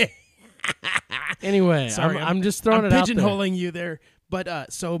 Anyway, Sorry, I'm just throwing it out there. Pigeonholing you there.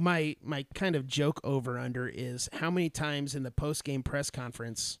 But so my kind of joke over under is how many times in the post-game press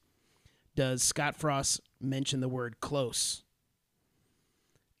conference does Scott Frost mention the word close?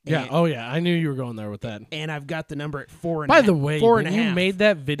 Yeah. Oh, yeah. I knew you were going there with that. And I've got the number at 4.5. By the way, when 4.5. you made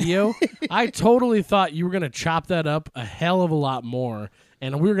that video, I totally thought you were going to chop that up a hell of a lot more.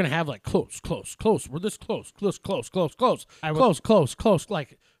 And we were going to have like close. We're this close.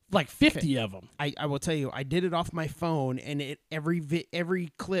 Like 50 of them. I will tell you, I did it off my phone, and every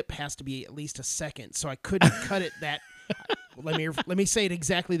clip has to be at least a second, so I couldn't cut it that. Let me say it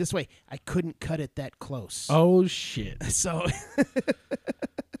exactly this way: I couldn't cut it that close. Oh shit! So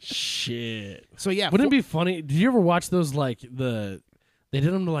shit. So yeah, wouldn't it be funny? Did you ever watch those they did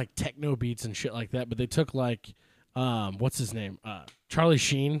them to like techno beats and shit like that, but they took like what's his name? Charlie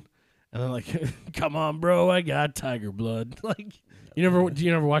Sheen, and they're like, "Come on, bro, I got tiger blood." Like, do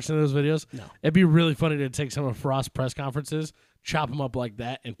you never watch any of those videos? No. It'd be really funny to take some of Frost's press conferences, chop them up like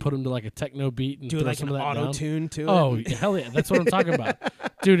that, and put them to like a techno beat and do throw like some an of that auto down. tune to it. Oh hell yeah, that's what I'm talking about,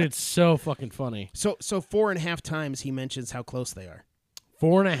 dude. It's so fucking funny. So 4.5 times he mentions how close they are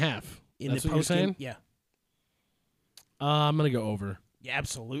 4.5 in that's the what you're post saying? game. Yeah. I'm gonna go over. Yeah,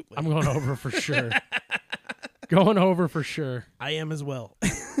 absolutely. I'm going over for sure. Going over for sure. I am as well.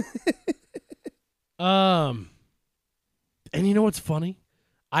 And you know what's funny?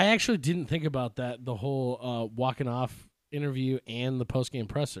 I actually didn't think about that, the whole walking off interview and the post-game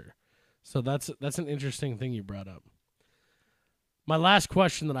presser. So that's an interesting thing you brought up. My last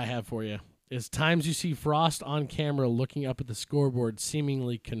question that I have for you is times you see Frost on camera looking up at the scoreboard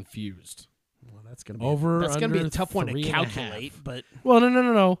seemingly confused. Well, that's going to be a tough one to 3.5. calculate, but well,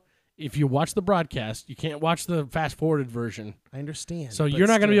 no. If you watch the broadcast, you can't watch the fast-forwarded version. I understand. So you're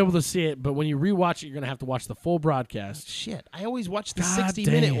not going to be able to see it, but when you rewatch it, you're going to have to watch the full broadcast. Shit, I always watch the God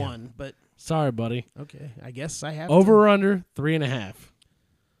 60-minute damn. one, but Sorry, buddy. okay, I guess I have Over or under 3.5.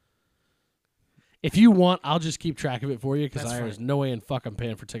 If you want, I'll just keep track of it for you because That's there's fine. no way in fuck I'm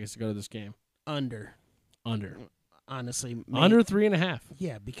paying for tickets to go to this game. under. Honestly, Under 3.5.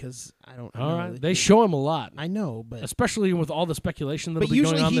 Yeah, because I don't. All know. right. They show him a lot. I know, but Especially with all the speculation that'll But be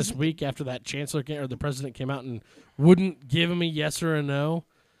going usually on he's- this week after that chancellor or the president came out and wouldn't give him a yes or a no.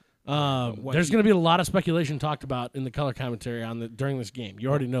 what There's he- going to be a lot of speculation talked about in the color commentary during this game. You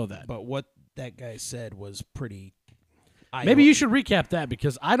already know that. but what that guy said was pretty. Maybe you should recap that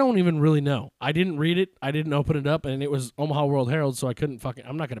because I don't even really know. I didn't read it. I didn't open it up, and it was Omaha World Herald, so I couldn't fucking.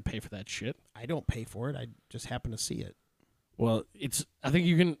 I'm not going to pay for that shit. I don't pay for it. I just happen to see it. Well, I think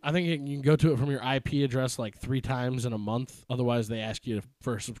you can go to it from your IP address like 3 times in a month. Otherwise, they ask you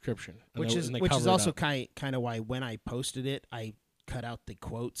for a subscription, Which is cover it also up. kind of why when I posted it, I cut out the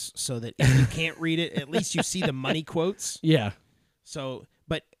quotes so that if you can't read it, at least you see the money quotes. Yeah. So,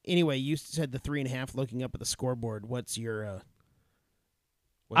 but anyway, you said the 3.5 looking up at the scoreboard. What's your?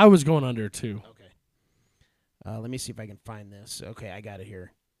 I was going under too. Okay. Let me see if I can find this. Okay, I got it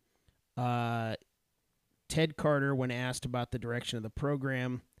here. Ted Carter, when asked about the direction of the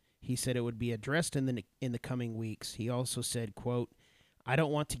program, he said it would be addressed in the coming weeks. He also said, quote, "I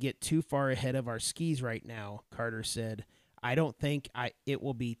don't want to get too far ahead of our skis right now," Carter said. "I don't think it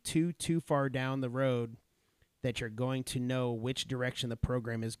will be too far down the road that you're going to know which direction the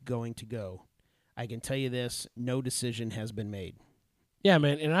program is going to go. I can tell you this, no decision has been made." Yeah,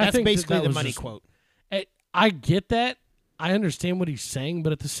 man, and I That's think basically that the was money just- quote. I get that. I understand what he's saying,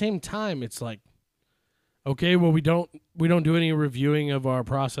 but at the same time, it's like, okay, well, we don't do any reviewing of our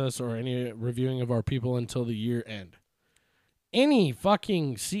process or any reviewing of our people until the year end. Any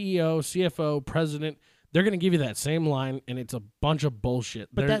fucking CEO, CFO, president, they're going to give you that same line, and it's a bunch of bullshit.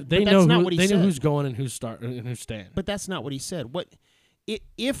 But They that's know not what he they know said. who's going and who's staying. But that's not what he said.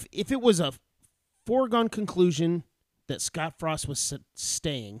 If it was a foregone conclusion that Scott Frost was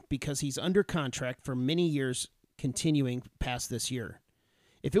staying because he's under contract for many years continuing past this year.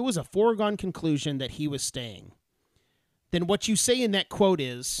 If it was a foregone conclusion that he was staying, then what you say in that quote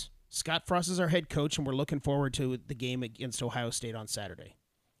is, Scott Frost is our head coach and we're looking forward to the game against Ohio State on Saturday.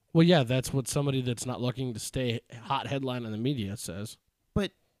 Well, yeah, that's what somebody that's not looking to stay hot headline in the media says.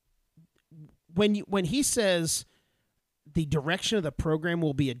 But when he says the direction of the program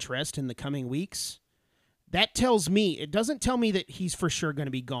will be addressed in the coming weeks, that tells me, it doesn't tell me that he's for sure going to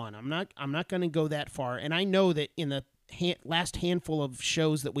be gone. I'm not going to go that far. And I know that in the last handful of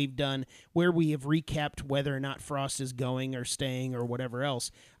shows that we've done where we have recapped whether or not Frost is going or staying or whatever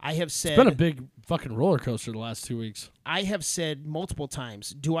else, I have said... It's been a big fucking roller coaster the last 2 weeks. I have said multiple times,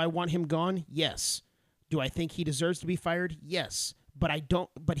 do I want him gone? Yes. Do I think he deserves to be fired? Yes.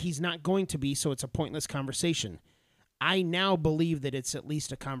 But he's not going to be, so it's a pointless conversation. I now believe that it's at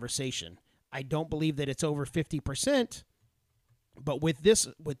least a conversation. I don't believe that it's over 50%, but with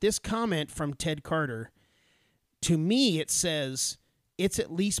this comment from Ted Carter, to me it says it's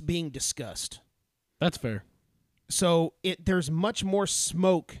at least being discussed. That's fair. So there's much more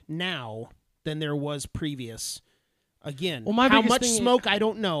smoke now than there was previous. Again, well, how much smoke, I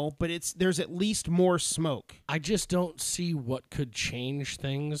don't know, but there's at least more smoke. I just don't see what could change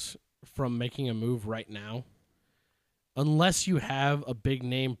things from making a move right now. Unless you have a big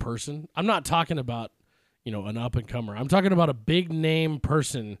name person. I'm not talking about, an up-and-comer. I'm talking about a big name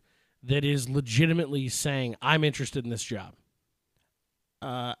person that is legitimately saying, I'm interested in this job.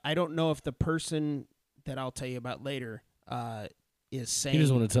 I don't know if the person that I'll tell you about later is saying... He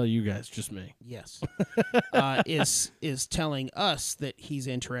doesn't want to tell you guys, just me. Yes. is telling us that he's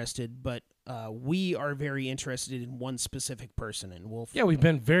interested, but we are very interested in one specific person, and we'll... Yeah, we've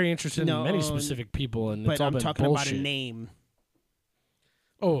been very interested in many specific people, and it's all been bullshit. But I'm talking about a name.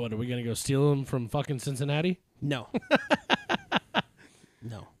 Oh, what, are we going to go steal him from fucking Cincinnati? No.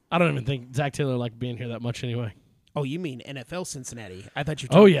 No. I don't even think Zach Taylor liked being here that much anyway. Oh, you mean NFL Cincinnati? I thought you.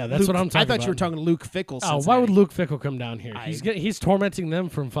 Oh yeah, that's what I'm talking about. I thought you were talking Luke Fickell. Oh, why would Luke Fickell come down here? He's tormenting them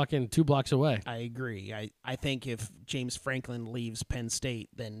from fucking 2 blocks away. I agree. I think if James Franklin leaves Penn State,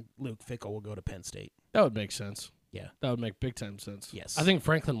 then Luke Fickell will go to Penn State. That would make sense. Yeah, that would make big time sense. Yes, I think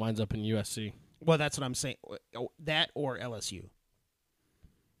Franklin winds up in USC. Well, that's what I'm saying. That or LSU.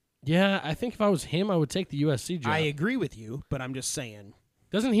 Yeah, I think if I was him, I would take the USC job. I agree with you, but I'm just saying.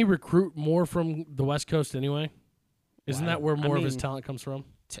 Doesn't he recruit more from the West Coast anyway? Isn't that where more of his talent comes from?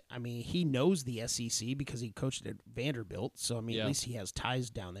 He knows the SEC because he coached at Vanderbilt, so at least he has ties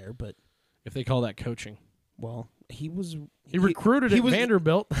down there. But if they call that coaching, well, he recruited at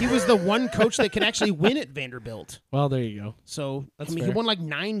Vanderbilt. He was the one coach that can actually win at Vanderbilt. Well, there you go. So fair. He won like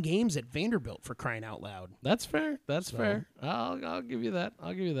 9 games at Vanderbilt, for crying out loud. That's fair. That's fair. I'll give you that.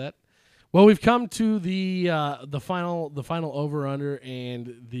 I'll give you that. Well, we've come to the final over under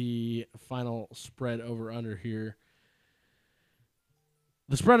and the final spread over under here.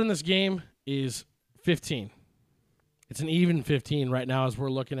 The spread in this game is 15. It's an even 15 right now as we're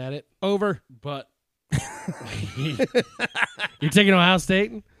looking at it. Over, but you're taking Ohio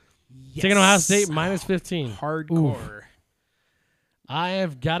State? Yes. Taking Ohio State minus 15. Hardcore. Oof. I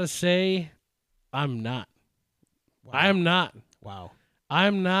have got to say I'm not. Wow. I am not. Wow.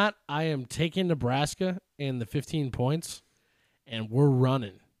 I'm not. I am taking Nebraska and the 15 points, and we're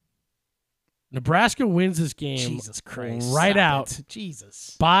running. Nebraska wins this game. Jesus Christ. Right Stop out. it.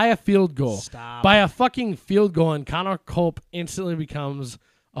 Jesus. By a field goal. Stop. By a fucking field goal, and Connor Culp instantly becomes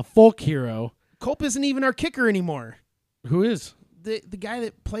a folk hero. Culp isn't even our kicker anymore. Who is? The guy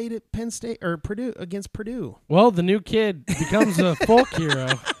that played at Penn State or Purdue against Purdue. Well, the new kid becomes a folk hero.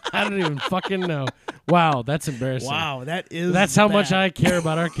 I don't even fucking know. Wow, that's embarrassing. Wow, that's That's how much I care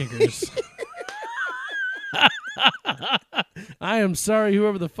about our kickers. I am sorry,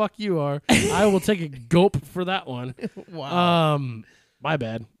 whoever the fuck you are. I will take a gulp for that one. Wow. My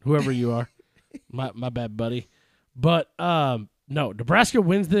bad, whoever you are. My bad, buddy. But no, Nebraska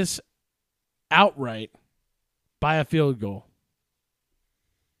wins this outright by a field goal.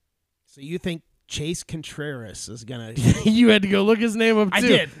 So you think Chase Contreras is gonna? You had to go look his name up too. I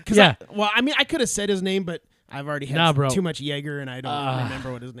did. Yeah. I could have said his name, but I've already had too much Jaeger, and I don't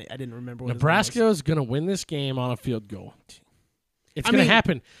remember what his name. I didn't remember what Nebraska his name was. is gonna win this game on a field goal. It's going to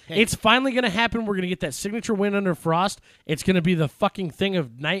happen. Hey. It's finally going to happen. We're going to get that signature win under Frost. It's going to be the fucking thing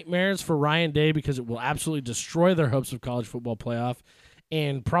of nightmares for Ryan Day because it will absolutely destroy their hopes of college football playoff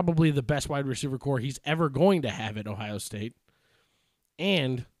and probably the best wide receiver core he's ever going to have at Ohio State.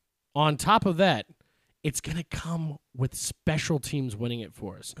 And on top of that, it's going to come with special teams winning it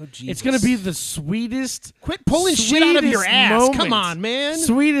for us. Oh, it's going to be the sweetest. Quit pulling shit out of your ass. Moment, come on, man.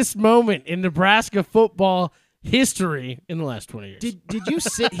 Sweetest moment in Nebraska football history in the last 20 years. Did you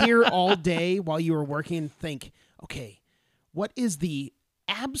sit here all day while you were working and think, okay, what is the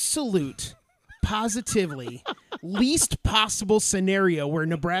absolute, positively least possible scenario where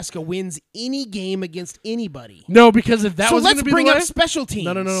Nebraska wins any game against anybody? No, because if that So was going let's to be bring the way, up special teams.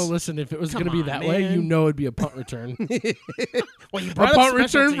 No. Listen, if it was going to be on, that way, man. you know it'd be a punt return. Well, you A brought up punt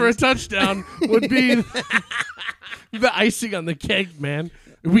special return for a teams. touchdown would be the icing on the cake, man.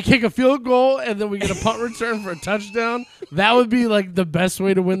 If we kick a field goal and then we get a punt return for a touchdown, that would be like the best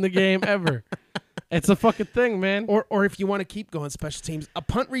way to win the game ever. It's a fucking thing, man. Or if you want to keep going special teams, a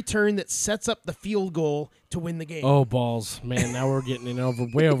punt return that sets up the field goal to win the game. Oh, balls, man! Now we're getting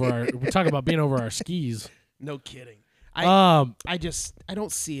way over our. We're talking about being over our skis. No kidding. I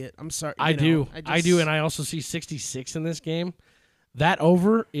don't see it. I'm sorry. I You know, do, and I also see 66 in this game. That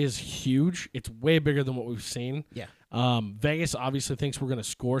over is huge. It's way bigger than what we've seen. Yeah. Vegas obviously thinks we're going to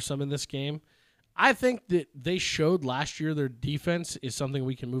score some in this game. I think that they showed last year their defense is something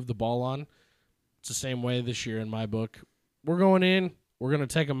we can move the ball on. It's the same way this year in my book. We're going in. We're going to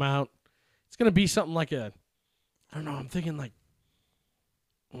take them out. It's going to be something like I don't know, I'm thinking like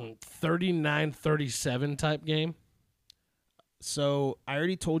 39-37 type game. So I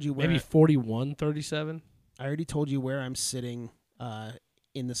already told you where. Maybe 41-37. I already told you where I'm sitting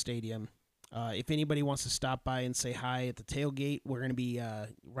in the stadium. If anybody wants to stop by and say hi at the tailgate, we're going to be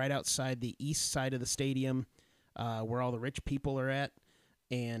right outside the east side of the stadium where all the rich people are at,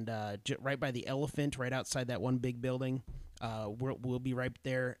 and right by the elephant, right outside that one big building. We'll be right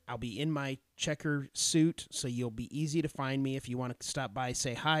there. I'll be in my checker suit, so you'll be easy to find me. If you want to stop by,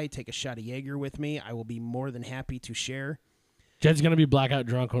 say hi, take a shot of Jaeger with me, I will be more than happy to share. Jed's going to be blackout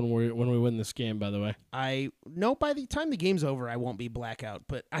drunk when we win this game, by the way. By the time the game's over, I won't be blackout,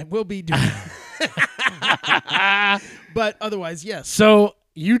 but I will be doing But otherwise, yes. So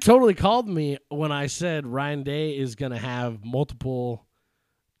you totally called me when I said Ryan Day is going to have multiple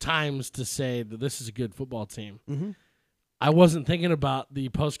times to say that this is a good football team. Mm-hmm. I wasn't thinking about the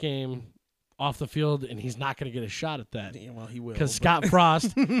postgame off the field, and he's not going to get a shot at that. Yeah, well, he will. Because Scott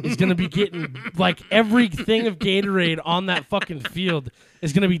Frost is going to be getting, like, everything of Gatorade on that fucking field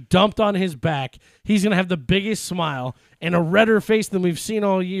is going to be dumped on his back. He's going to have the biggest smile and a redder face than we've seen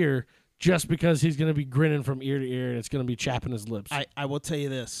all year just because he's going to be grinning from ear to ear, and it's going to be chapping his lips. I will tell you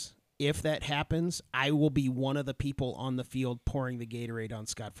this. If that happens, I will be one of the people on the field pouring the Gatorade on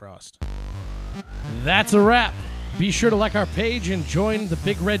Scott Frost. That's a wrap. Be sure to like our page and join the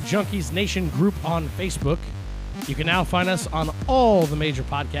Big Red Junkies Nation group on Facebook. You can now find us on all the major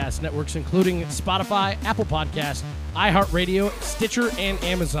podcast networks, including Spotify, Apple Podcasts, iHeartRadio, Stitcher, and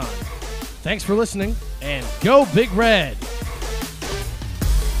Amazon. Thanks for listening, and go Big Red!